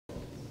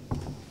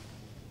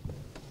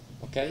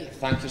Okay,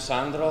 thank you,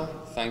 Sandro.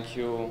 Thank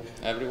you,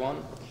 everyone.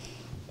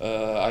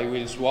 I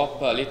will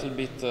swap a little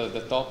bit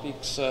the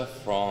topics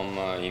from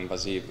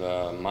invasive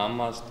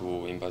mammals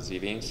to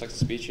invasive insect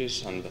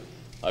species, and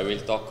I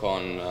will talk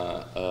on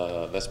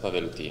Vespa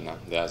velutina,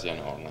 the Asian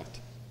hornet.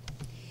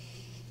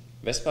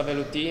 Vespa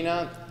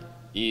velutina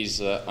is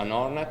an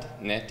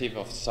hornet native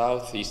of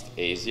Southeast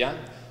Asia,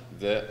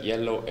 the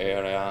yellow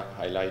area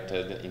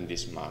highlighted in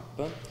this map,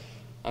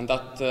 and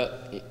that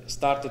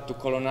started to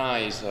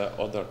colonize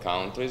other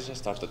countries,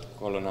 started to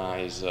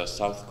colonize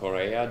South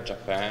Korea,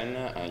 Japan,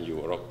 and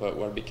Europe,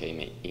 where it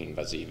became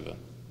invasive.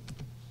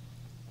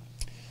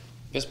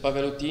 Vespa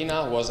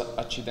velutina was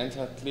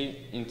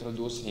accidentally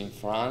introduced in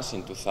France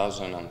in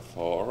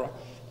 2004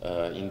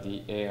 in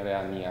the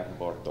area near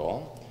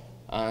Bordeaux,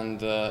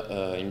 and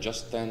in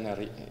just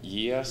 10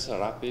 years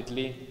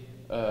rapidly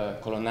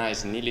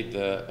colonized nearly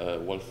the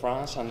whole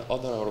France and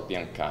other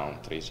European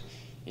countries.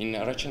 In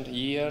recent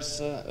years,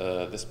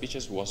 the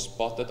species was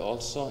spotted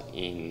also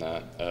in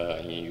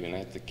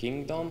United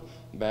Kingdom,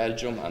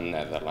 Belgium, and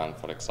Netherlands,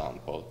 for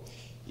example.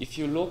 If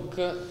you look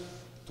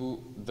to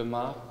the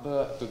map,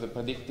 to the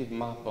predictive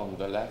map on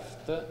the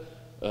left,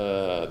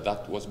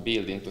 that was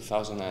built in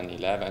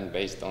 2011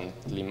 based on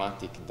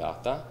climatic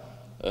data,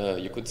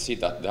 you could see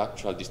that the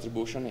actual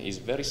distribution is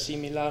very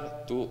similar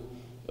to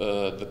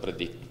the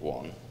predicted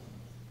one.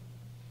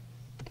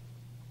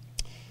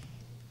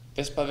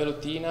 Vespa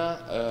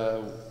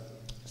velutina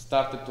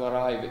started to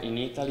arrive in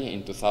Italy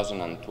in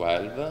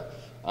 2012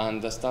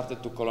 and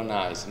started to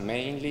colonize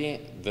mainly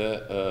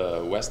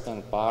the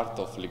western part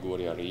of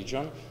Liguria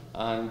region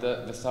and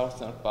the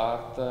southern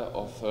part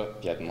of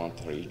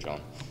Piedmont region.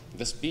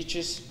 The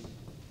species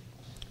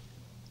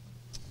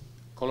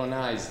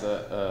colonized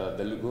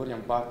the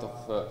Ligurian part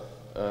of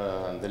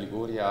the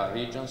Liguria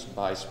regions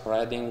by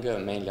spreading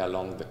mainly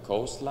along the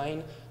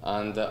coastline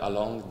and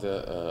along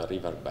the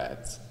river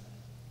beds.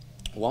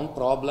 One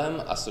problem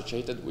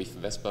associated with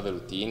Vespa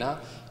velutina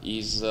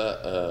is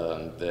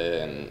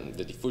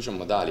the diffusion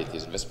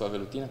modalities. Vespa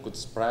velutina could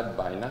spread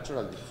by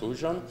natural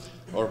diffusion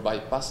or by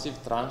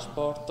passive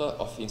transport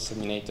of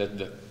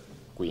inseminated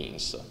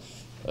queens.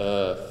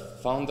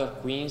 Founder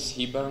queens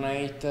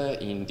hibernate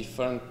in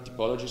different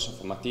typologies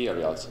of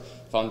materials.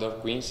 Founder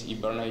queens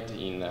hibernate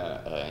in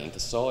the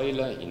soil,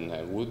 in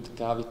wood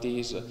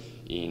cavities,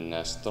 in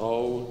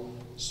straw.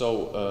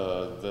 So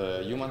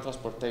the human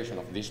transportation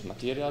of this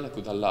material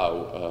could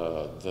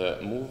allow the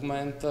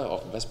movement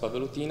of Vespa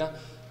velutina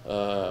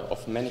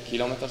of many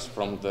kilometers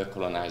from the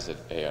colonized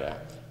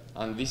area.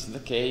 And this is the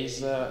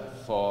case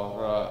for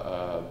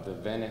the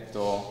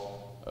Veneto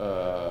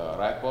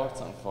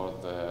reports and for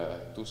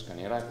the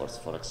Tuscany reports,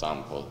 for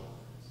example.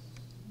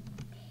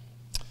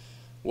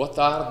 What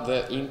are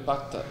the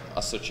impacts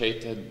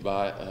associated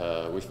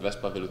with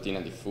Vespa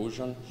velutina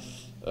diffusion?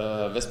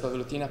 Vespa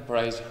velutina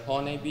preys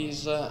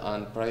honeybees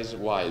and preys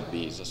wild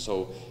bees,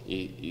 so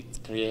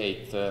it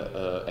creates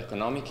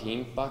economic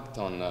impact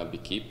on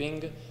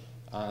beekeeping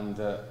and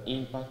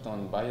impact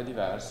on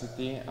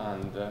biodiversity,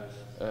 and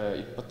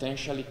it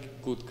potentially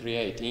could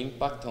create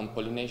impact on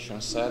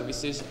pollination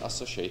services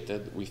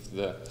associated with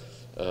the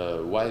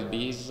wild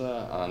bees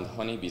and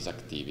honeybees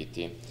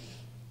activity.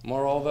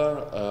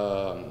 Moreover,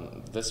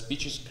 the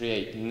species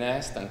create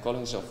nests and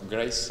colonies of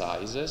great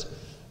sizes,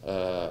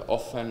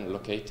 often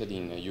located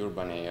in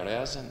urban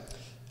areas,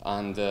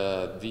 and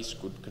this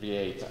could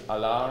create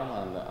alarm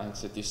and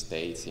anxiety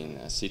states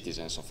in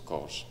citizens, of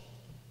course.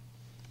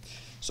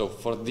 So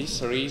for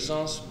these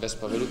reasons,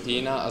 Vespa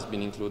velutina has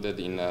been included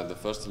in the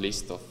first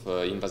list of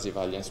invasive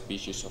alien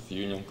species of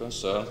union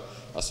concern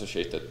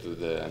associated to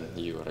the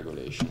EU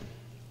regulation.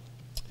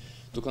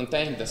 To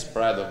contain the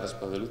spread of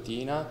Vespa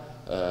velutina,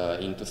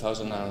 in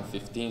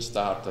 2015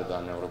 started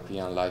an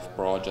European life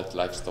project,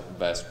 Livestock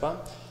Vespa,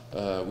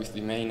 with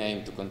the main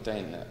aim to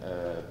contain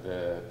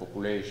the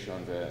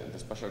population, the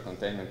spatial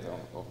containment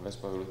of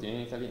Vespa velutina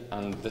in Italy,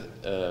 and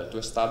to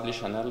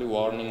establish an early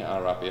warning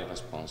and rapid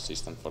response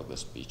system for the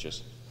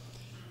species.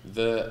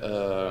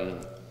 The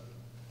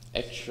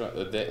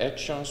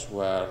actions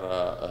were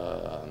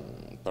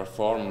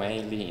performed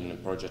mainly in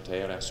project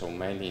areas, so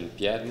mainly in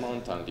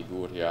Piedmont and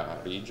Liguria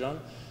region.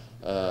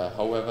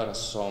 However,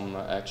 some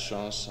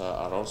actions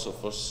are also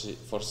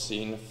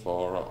foreseen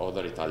for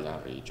other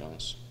Italian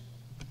regions.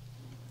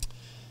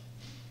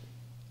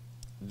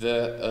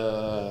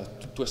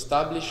 To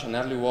establish an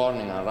early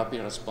warning and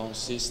rapid response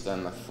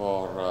system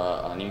for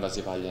an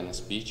invasive alien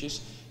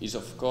species is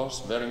of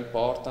course very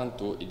important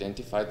to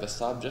identify the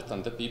subject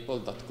and the people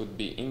that could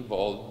be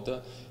involved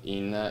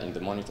in the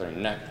monitoring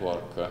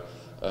network.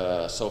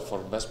 So for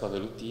Vespa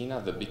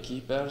velutina, the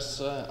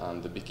beekeepers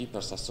and the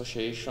Beekeepers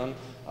Association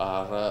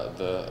are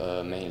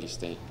the mainly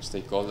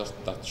stakeholders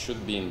that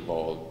should be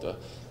involved.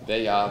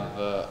 They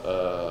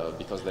have,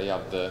 because they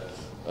have the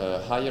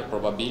higher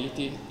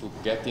probability to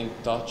get in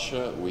touch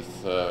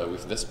with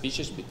the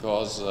species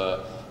because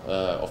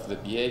of the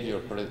behavior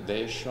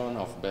predation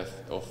of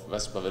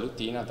Vespa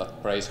velutina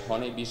that preys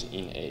honeybees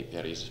in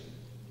apiaries.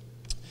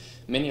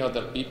 Many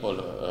other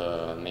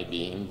people may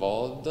be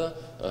involved,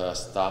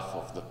 staff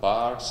of the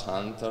parks,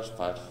 hunters,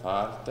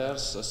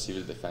 firefighters,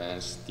 civil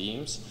defense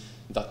teams,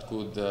 that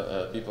could,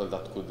 people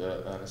that could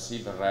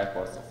receive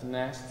reports of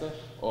nests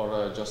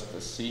or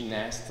just see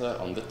nests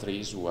on the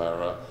trees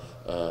where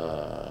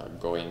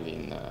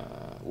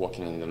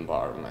walking in the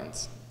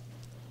environment.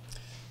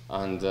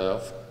 And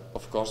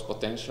of course,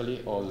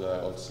 potentially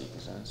all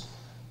citizens.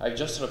 I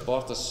just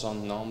reported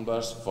some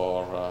numbers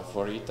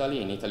for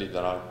Italy. In Italy,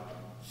 there are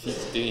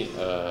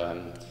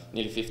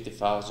nearly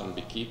 50,000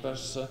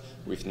 beekeepers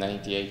with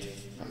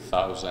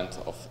 98,000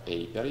 of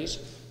apiaries,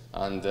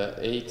 and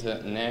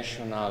 8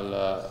 national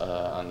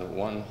and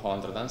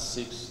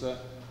 106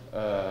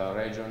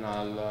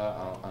 regional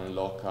and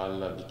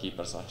local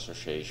beekeepers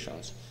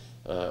associations.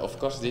 Of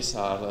course, these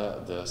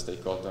are the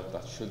stakeholders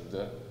that should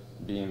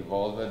be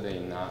involved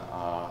in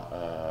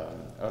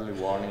early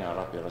warning and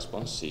rapid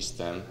response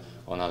system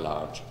on a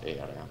large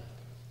area.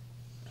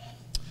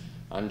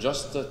 And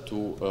just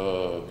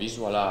to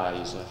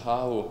visualize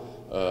how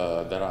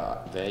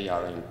they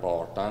are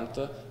important,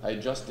 I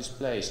just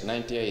displaced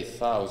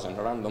 98,000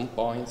 random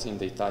points in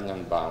the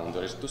Italian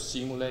boundaries to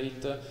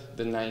simulate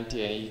the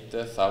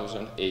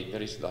 98,000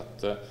 apiaries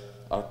that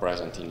are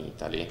present in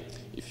Italy.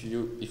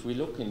 If we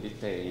look in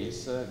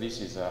details, this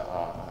is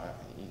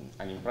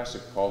an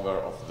impressive cover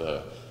of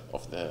the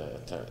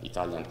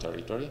Italian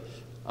territory.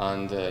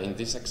 And in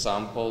this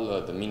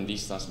example, the mean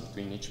distance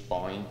between each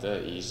point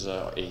is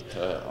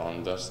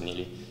 800,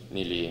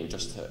 nearly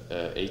just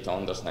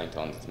 800,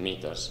 900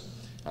 meters.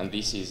 And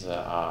this is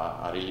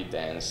a really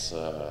dense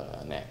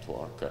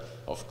network.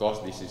 Of course,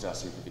 this is a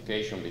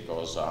simplification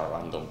because are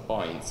random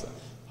points.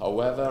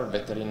 However,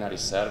 veterinary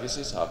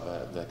services have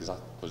the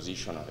exact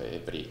position of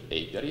every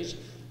apiary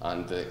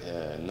and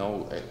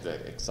know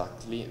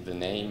exactly the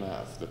name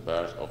of the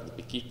bird of the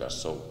beekeeper.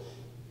 So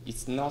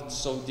it's not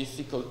so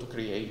difficult to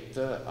create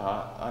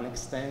an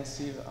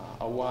extensive,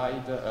 a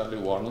wide early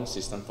warning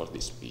system for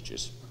these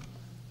species.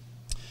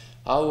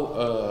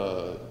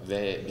 How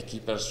the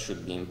beekeepers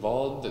should be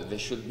involved? They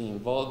should be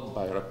involved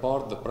by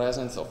report the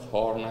presence of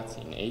hornets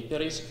in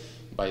apiaries,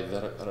 by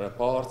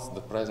report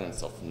the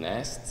presence of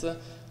nests,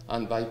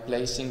 and by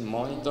placing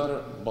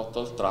monitor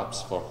bottle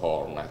traps for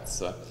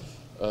hornets.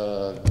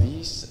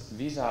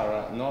 These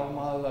are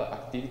normal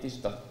activities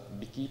that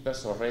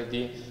beekeepers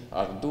already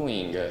are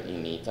doing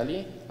in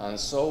Italy, and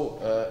so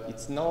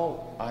it's not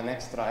an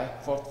extra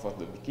effort for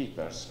the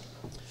beekeepers.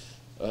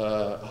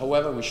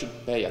 However, we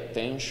should pay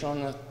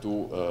attention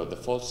to the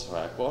false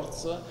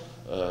reports.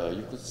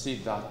 You could see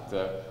that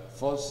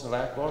false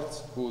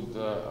reports could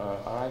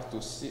arrive to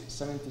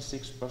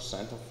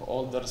 76% of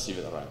all the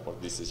received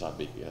reports. This is a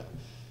big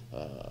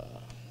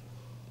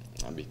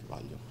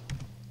value.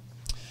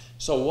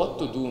 So what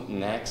to do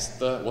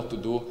next? What to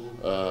do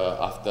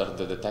after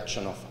the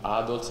detection of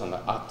adults and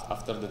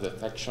after the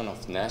detection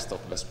of nest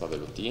of Vespa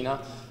velutina?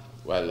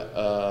 Well,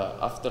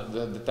 after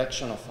the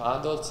detection of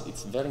adults,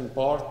 it's very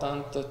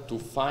important to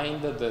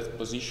find the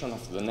position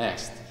of the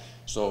nest.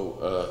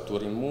 So to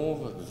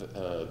remove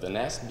the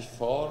nest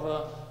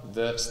before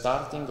the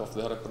starting of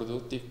the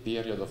reproductive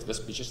period of the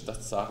species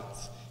that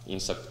starts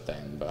in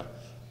September.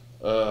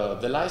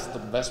 The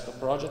Livestock Vespa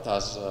project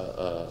has,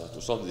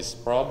 to solve this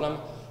problem,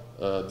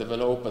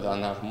 developed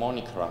an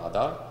harmonic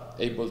radar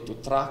able to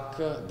track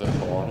the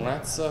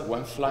hornets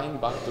when flying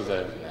back to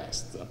their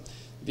nest.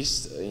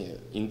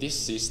 In this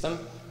system,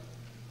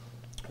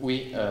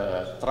 we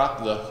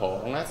trap the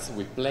hornets,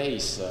 we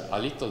place a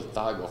little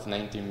tag of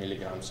 19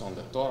 milligrams on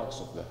the thorax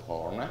of the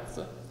hornets,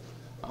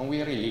 and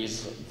we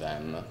release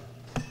them.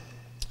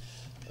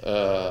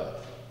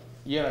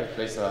 Here I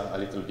place a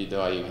little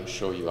video I will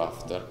show you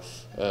after.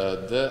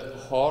 The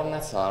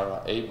hornets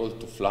are able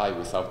to fly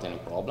without any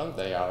problem.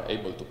 They are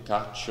able to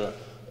catch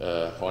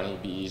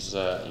honeybees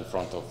in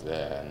front of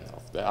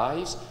the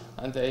eyes,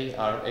 and they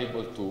are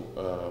able to,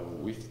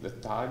 with the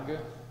tag,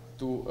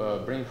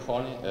 to bring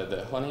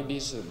the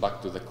honeybees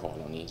back to the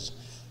colonies.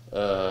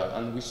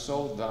 And we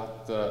saw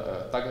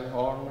that tagged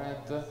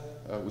hornet,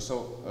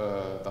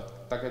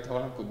 tagged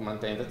hornet could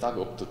maintain the tag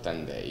up to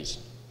 10 days.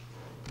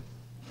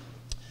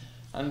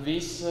 And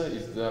this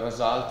is the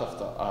result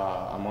of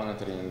a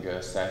monitoring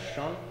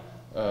session.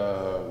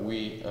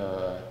 We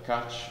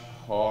catch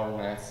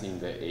hornets in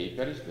the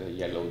apiaries, the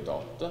yellow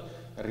dot,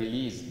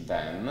 release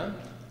them,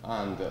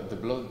 and the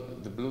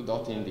blue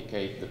dot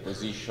indicates the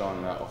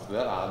position of the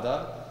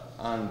radar,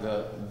 and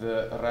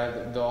the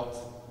red dot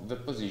the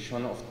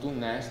position of 2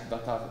 nests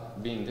that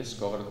have been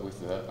discovered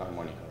with the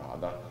harmonic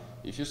radar.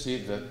 If you see,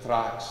 the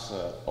tracks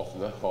of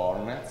the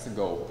hornets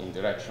go in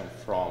direction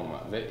from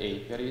the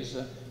apiaries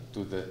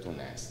to the 2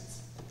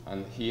 nests.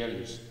 And here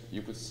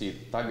you could see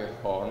the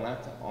tagged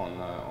hornet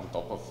on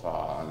top of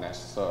a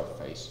nest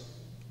surface.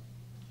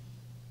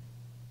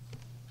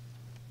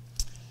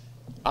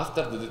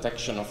 After the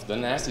detection of the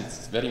nest,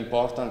 it's very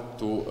important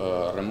to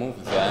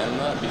remove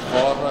them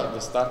before the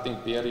starting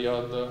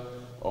period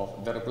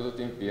of the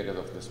reproductive period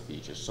of the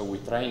species. So we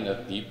train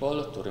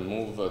people to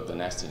remove the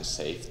nest in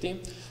safety.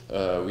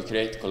 We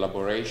create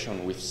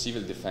collaboration with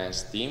civil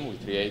defense team. We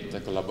create a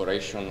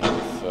collaboration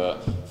with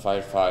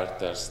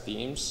firefighters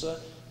teams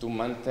to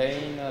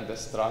maintain the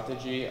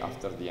strategy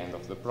after the end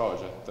of the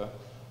project.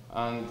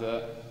 And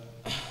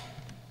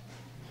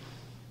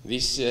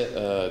these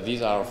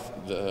are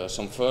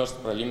some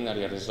first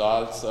preliminary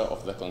results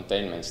of the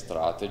containment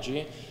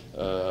strategy.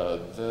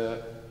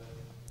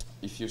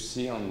 If you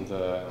see on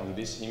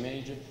this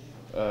image,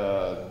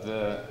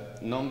 the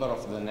number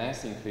of the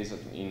nests increased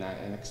in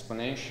an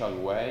exponential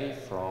way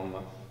from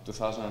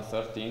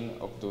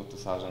 2013 up to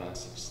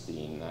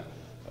 2016.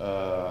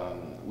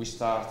 We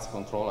start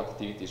control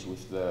activities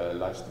with the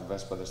livestock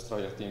Vespa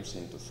destroyer teams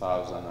in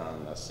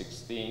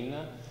 2016,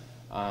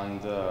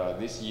 and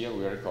this year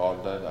we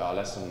recorded a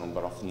lesser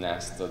number of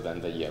nests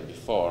than the year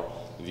before.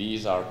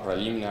 These are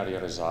preliminary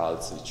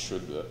results.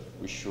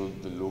 We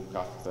should look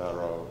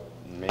after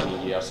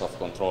many years of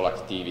control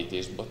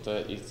activities, but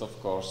it's of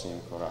course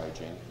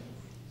encouraging.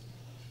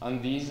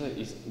 And this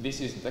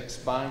is the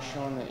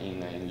expansion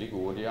in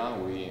Liguria.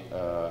 We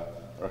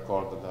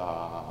recorded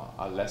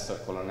a lesser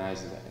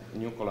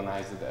new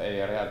colonized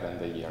area than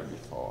the year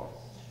before.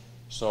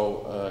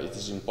 So it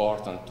is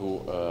important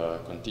to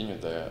continue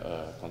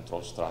the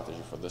control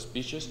strategy for the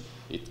species.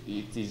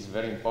 It is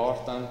very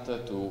important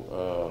to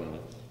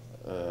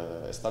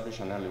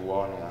establish an early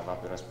warning and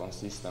rapid response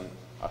system,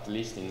 at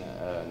least in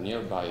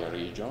nearby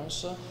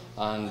regions,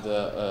 and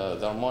the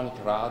harmonic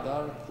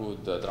radar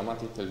could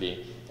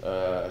dramatically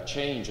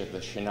change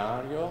the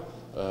scenario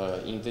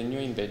in the new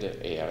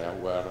invaded area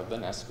where the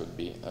nest could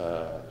be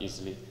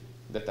easily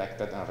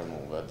detected and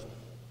removed.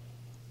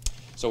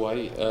 So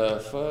I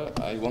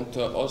want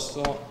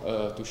also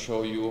to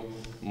show you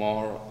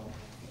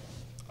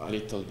a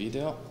little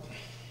video.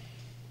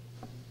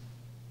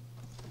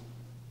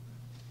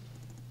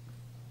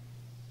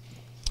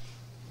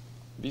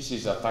 This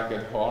is a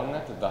tagged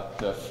hornet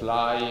that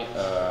fly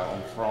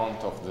in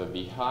front of the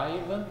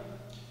beehive.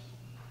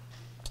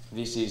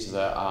 This is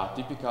a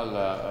typical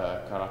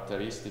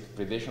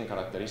predation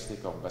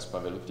characteristic of Vespa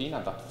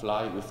velutina that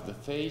fly with the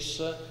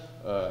face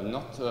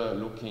not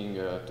looking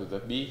to the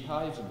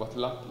beehives, but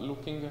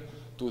looking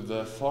to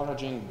the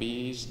foraging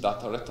bees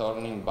that are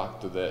returning back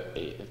to the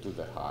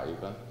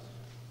hive.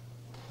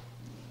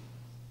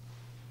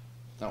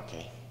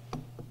 Okay.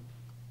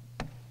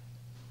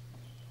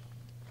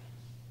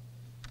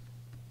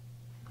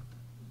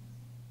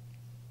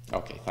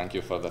 Okay, thank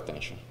you for the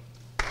attention.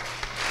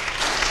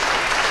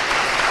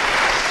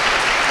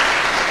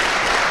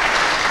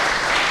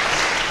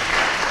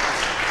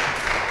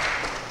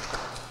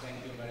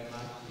 Thank you very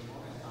much,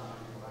 Simone.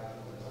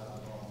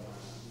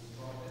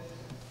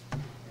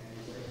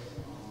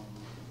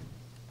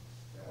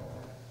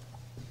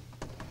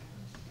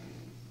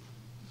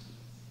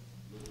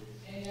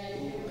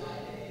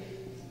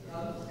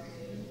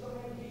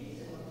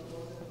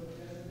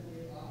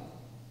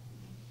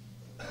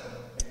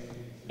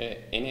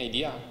 Any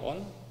idea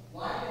on?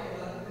 Why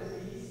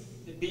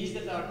the bees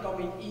that are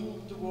coming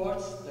in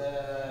towards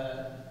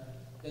the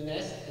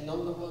nest and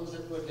not the ones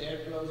that were there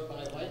close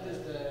by? Why does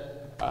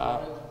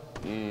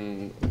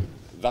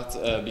That's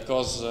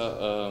because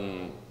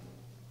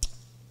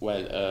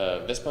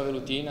Vespa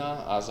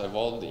velutina has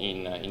evolved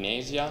in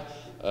Asia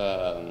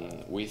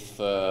with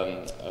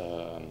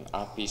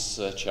Apis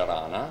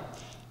cerana.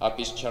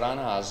 Apis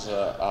cerana has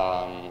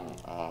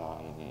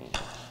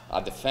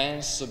a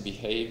defense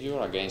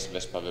behavior against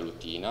Vespa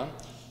velutina.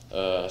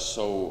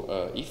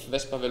 If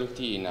Vespa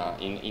velutina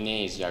in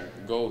Asia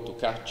go to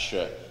catch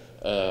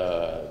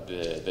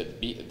the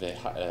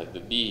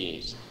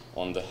bees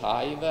on the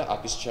hive,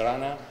 Apis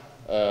cerana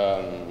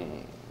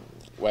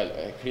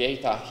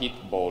create a hit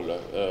ball.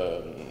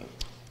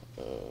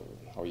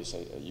 How you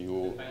say?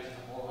 You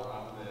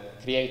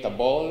create a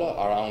ball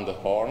around the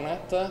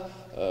hornet,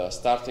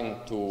 starting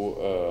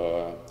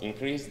to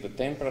increase the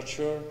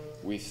temperature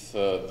with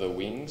the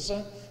wings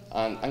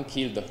and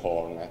kill the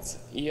hornets.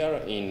 Here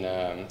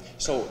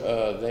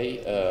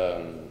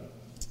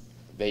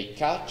they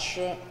catch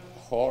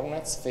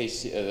hornets.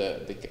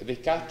 They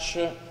catch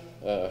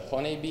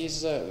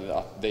honeybees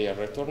that they are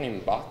returning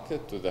back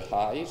to the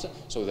hives,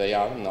 so they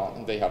have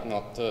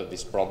not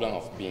this problem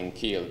of being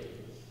killed,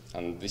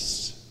 and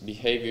this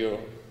behavior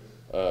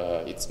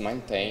it's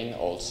maintained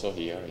also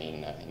here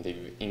in the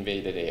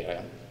invaded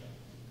area.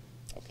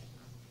 Okay.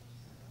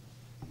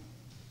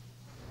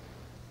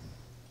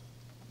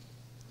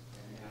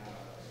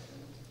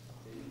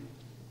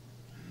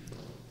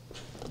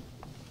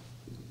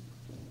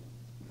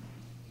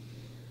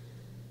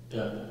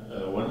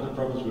 One of the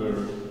problems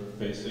we're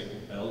facing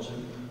in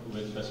Belgium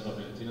with Vespa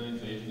velutina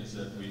invasion is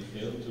that we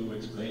fail to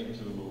explain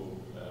to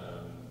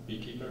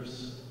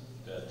beekeepers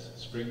that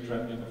spring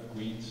trapping of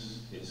queens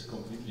is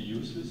completely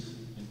useless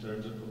in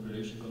terms of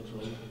population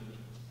control,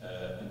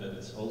 and that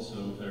it's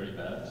also very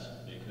bad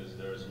because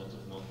there is a lot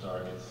of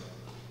non-target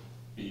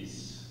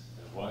bees,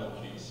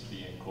 wild bees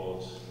being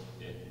caught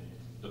in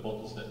the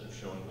bottles that you've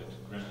shown with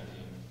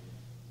grenadine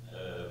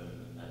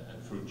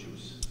and fruit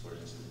juice, for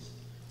instance.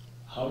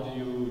 How do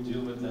you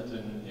deal with that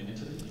in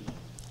Italy?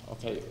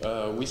 Okay,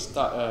 we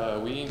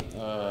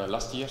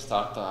last year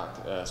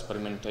started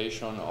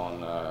experimentation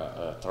on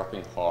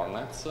trapping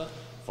hornets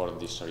for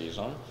this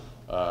reason.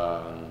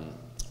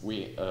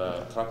 We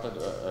trapped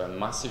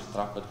massive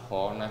trapped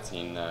hornets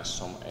in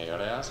some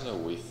areas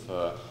with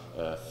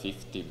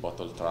 50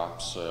 bottle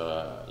traps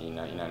in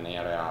an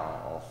area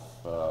of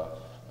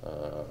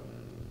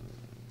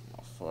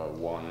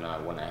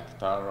 1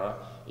 hectare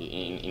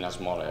in a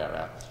small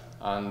area.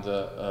 And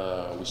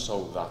we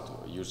saw that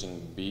using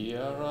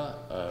beer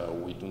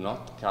we do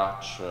not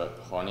catch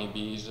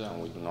honeybees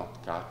and we do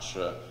not catch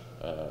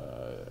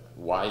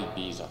wild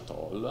bees at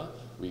all.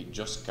 We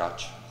just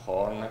catch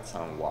hornets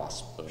and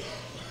wasps.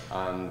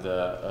 And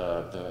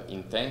the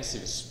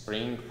intensive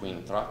spring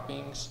queen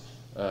trappings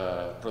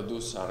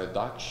produce a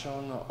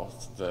reduction of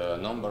the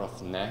number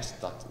of nests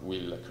that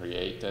will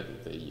created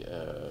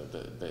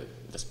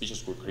the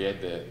species will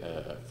create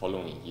the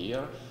following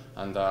year,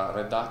 and a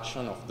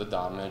reduction of the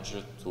damage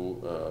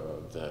to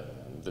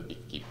the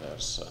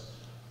beekeepers.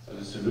 So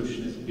the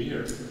solution is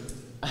beer.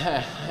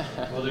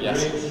 What a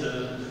Yes. great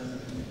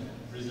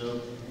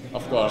result.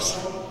 Of course.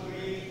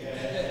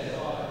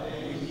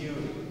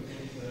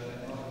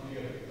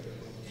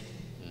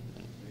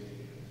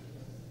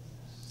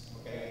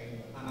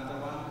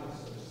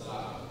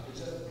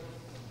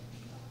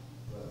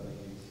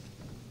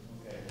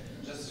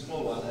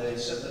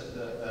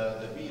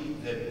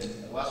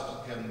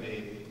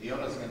 The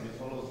owners can be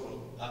followed for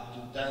up to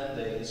 10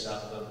 days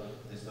after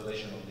the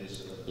installation of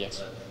this.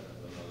 Yes.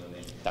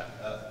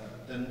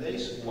 10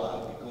 days, why?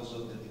 Because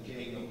of the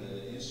decaying of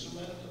the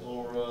instrument,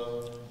 or?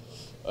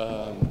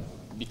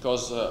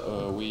 Because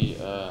we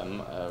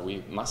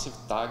massive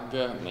tag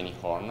many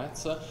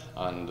hornets,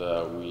 and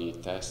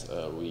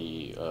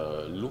we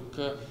look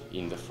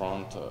in the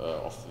front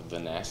of the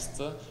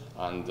nest,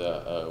 and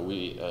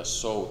we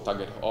saw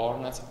tagged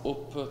hornets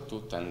up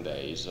to 10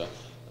 days.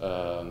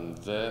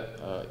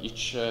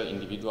 Each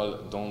individual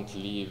don't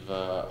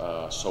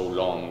live so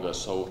long,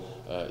 so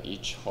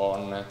each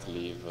hornet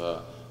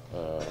live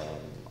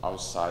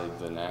outside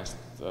the nest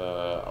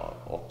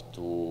up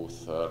to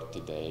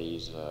 30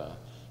 days.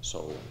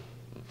 So,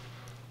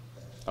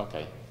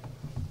 okay.